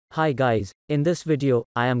Hi guys, in this video,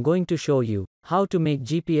 I am going to show you how to make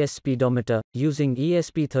GPS speedometer using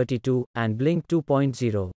ESP32 and Blynk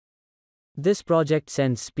 2.0. This project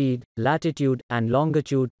sends speed, latitude, and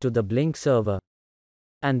longitude to the Blynk server.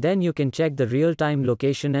 And then you can check the real-time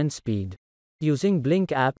location and speed using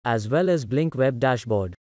Blynk App as well as Blynk web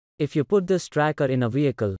dashboard. If you put this tracker in a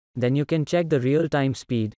vehicle, then you can check the real-time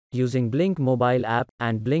speed using Blynk mobile app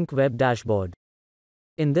and Blynk web dashboard.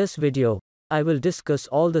 In this video, I will discuss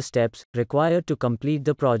all the steps required to complete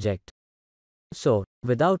the project. So,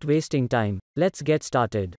 without wasting time, let's get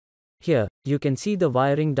started. Here, you can see the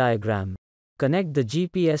wiring diagram. Connect the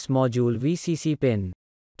GPS module VCC pin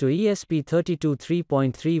to ESP32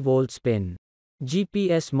 3.3 volts pin.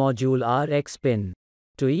 GPS module RX pin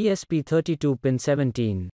to ESP32 pin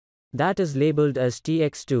 17. That is labeled as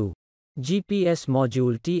TX2. GPS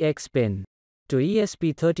module TX pin to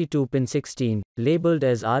ESP32 pin 16, labeled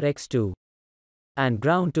as RX2. And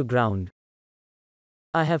ground to ground.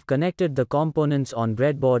 I have connected the components on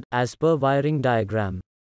breadboard as per wiring diagram.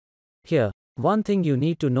 Here, one thing you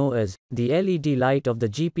need to know is, the LED light of the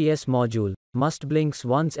GPS module must blink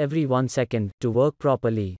once every 1 second to work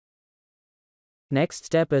properly. Next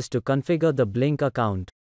step is to configure the Blynk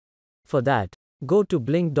account. For that, go to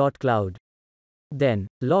blynk.cloud. Then,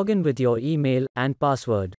 log in with your email and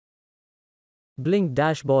password. Blynk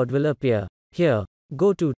dashboard will appear. Here,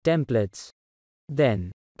 go to Templates.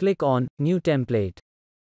 Then, click on New Template.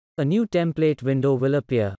 A new template window will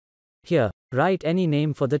appear. Here, write any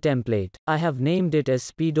name for the template. I have named it as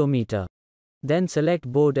Speedometer. Then select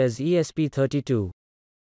board as ESP32.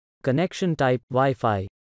 Connection type Wi-Fi.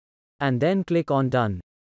 And then click on Done.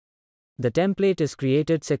 The template is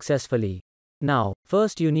created successfully. Now,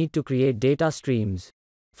 first you need to create data streams.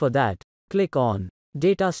 For that, click on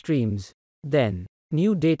Data Streams. Then,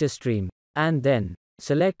 New Data Stream. And then,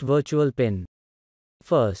 select Virtual Pin.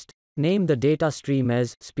 First, name the data stream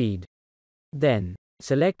as speed. Then,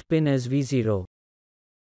 select pin as V0.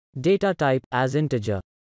 Data type as integer.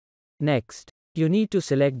 Next, you need to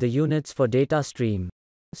select the units for data stream.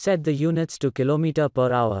 Set the units to km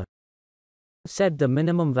per hour. Set the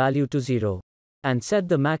minimum value to 0. And set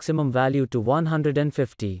the maximum value to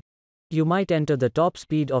 150. You might enter the top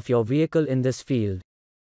speed of your vehicle in this field.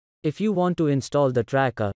 If you want to install the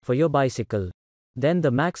tracker for your bicycle, then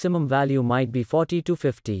the maximum value might be 40 to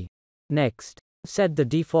 50. Next, set the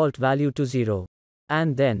default value to 0.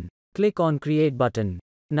 And then, click on Create button.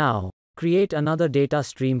 Now, create another data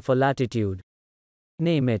stream for latitude.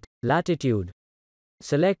 Name it Latitude.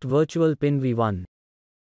 Select Virtual Pin V1.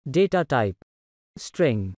 Data type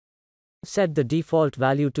String. Set the default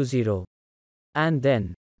value to 0. And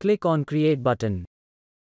then, click on Create button.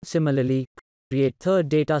 Similarly, create third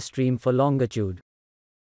data stream for longitude.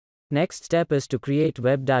 Next step is to create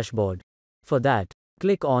web dashboard. For that,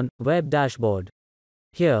 click on Web Dashboard.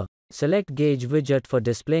 Here, select Gauge widget for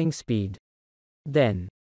displaying speed. Then,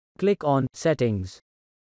 click on Settings.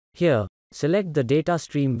 Here, select the data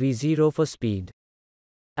stream V0 for speed.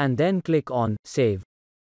 And then click on Save.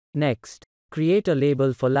 Next, create a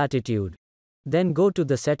label for latitude. Then go to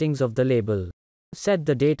the settings of the label. Set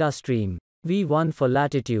the data stream V1 for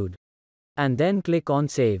latitude. And then click on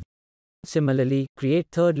Save. Similarly, create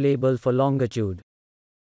third label for longitude.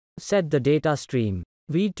 Set the data stream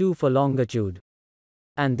V2 for longitude.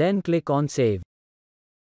 And then click on Save.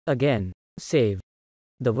 Again, save.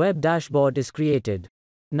 The web dashboard is created.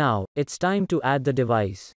 Now, it's time to add the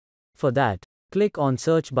device. For that, click on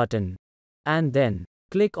Search button. And then,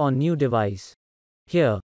 click on New Device.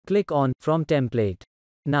 Here, click on From Template.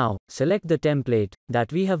 Now, select the template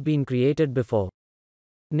that we have been created before.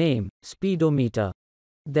 Name, Speedometer.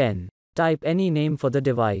 Then, type any name for the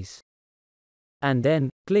device. And then,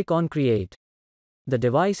 click on Create. The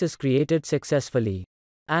device is created successfully.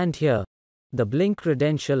 And here, the Blynk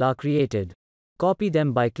credentials are created. Copy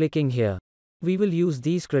them by clicking here. We will use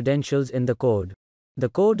these credentials in the code. The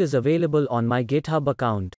code is available on my GitHub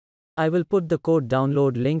account. I will put the code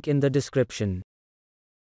download link in the description.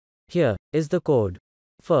 Here is the code.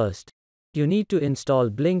 First, you need to install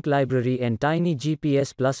Blynk library and Tiny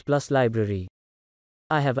GPS++ library.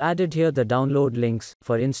 I have added here the download links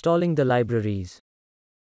for installing the libraries.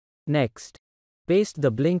 Next, paste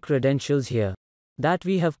the Blynk credentials here that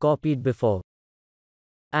we have copied before.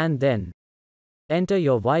 And then, enter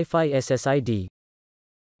your Wi-Fi SSID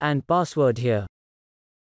and password here.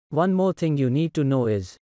 One more thing you need to know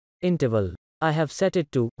is interval. I have set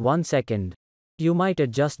it to 1 second. You might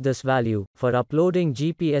adjust this value for uploading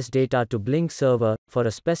GPS data to Blynk server for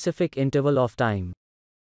a specific interval of time.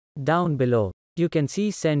 Down below, you can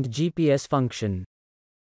see Send GPS function.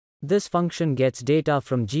 This function gets data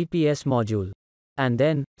from GPS module and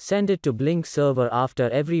then send it to Blynk server after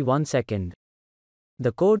every 1 second.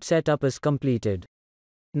 The code setup is completed.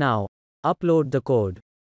 Now, upload the code.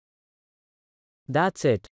 That's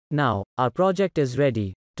it. Now, our project is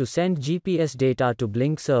ready to send GPS data to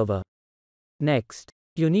Blynk server. Next,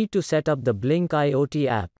 you need to set up the Blynk IoT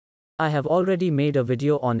app. I have already made a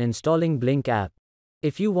video on installing Blynk App.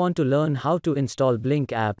 If you want to learn how to install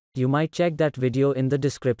Blynk App, you might check that video in the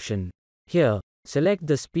description. Here, select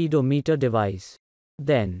the speedometer device.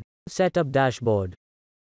 Then, set up dashboard.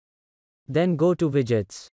 Then go to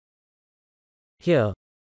widgets. Here,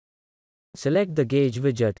 select the gauge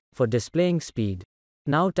widget for displaying speed.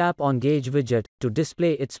 Now tap on gauge widget to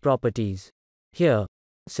display its properties. Here,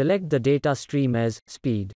 select the data stream as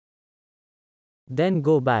speed. Then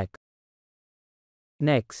go back.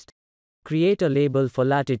 Next, create a label for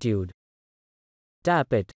latitude.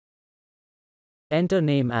 Tap it. Enter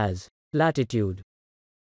name as latitude.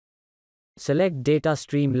 Select data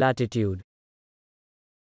stream latitude.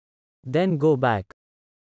 Then go back.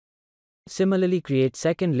 Similarly, create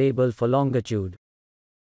second label for longitude.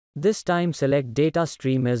 This time select data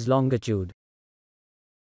stream as longitude.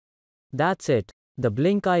 That's it. The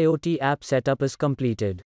Blynk IoT app setup is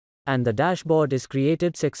completed. And the dashboard is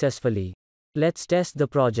created successfully. Let's test the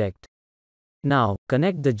project. Now,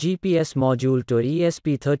 connect the GPS module to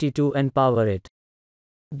ESP32 and power it.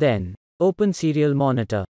 Then, open serial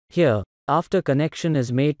monitor. Here, after connection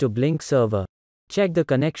is made to Blynk server, check the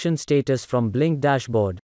connection status from Blynk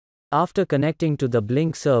dashboard. After connecting to the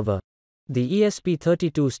Blynk server, the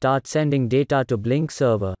ESP32 starts sending data to Blynk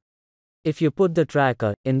server. If you put the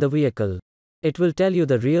tracker in the vehicle, it will tell you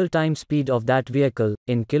the real-time speed of that vehicle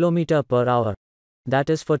in km/h. That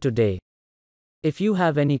is for today. If you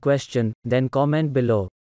have any question, then comment below.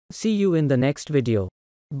 See you in the next video.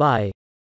 Bye.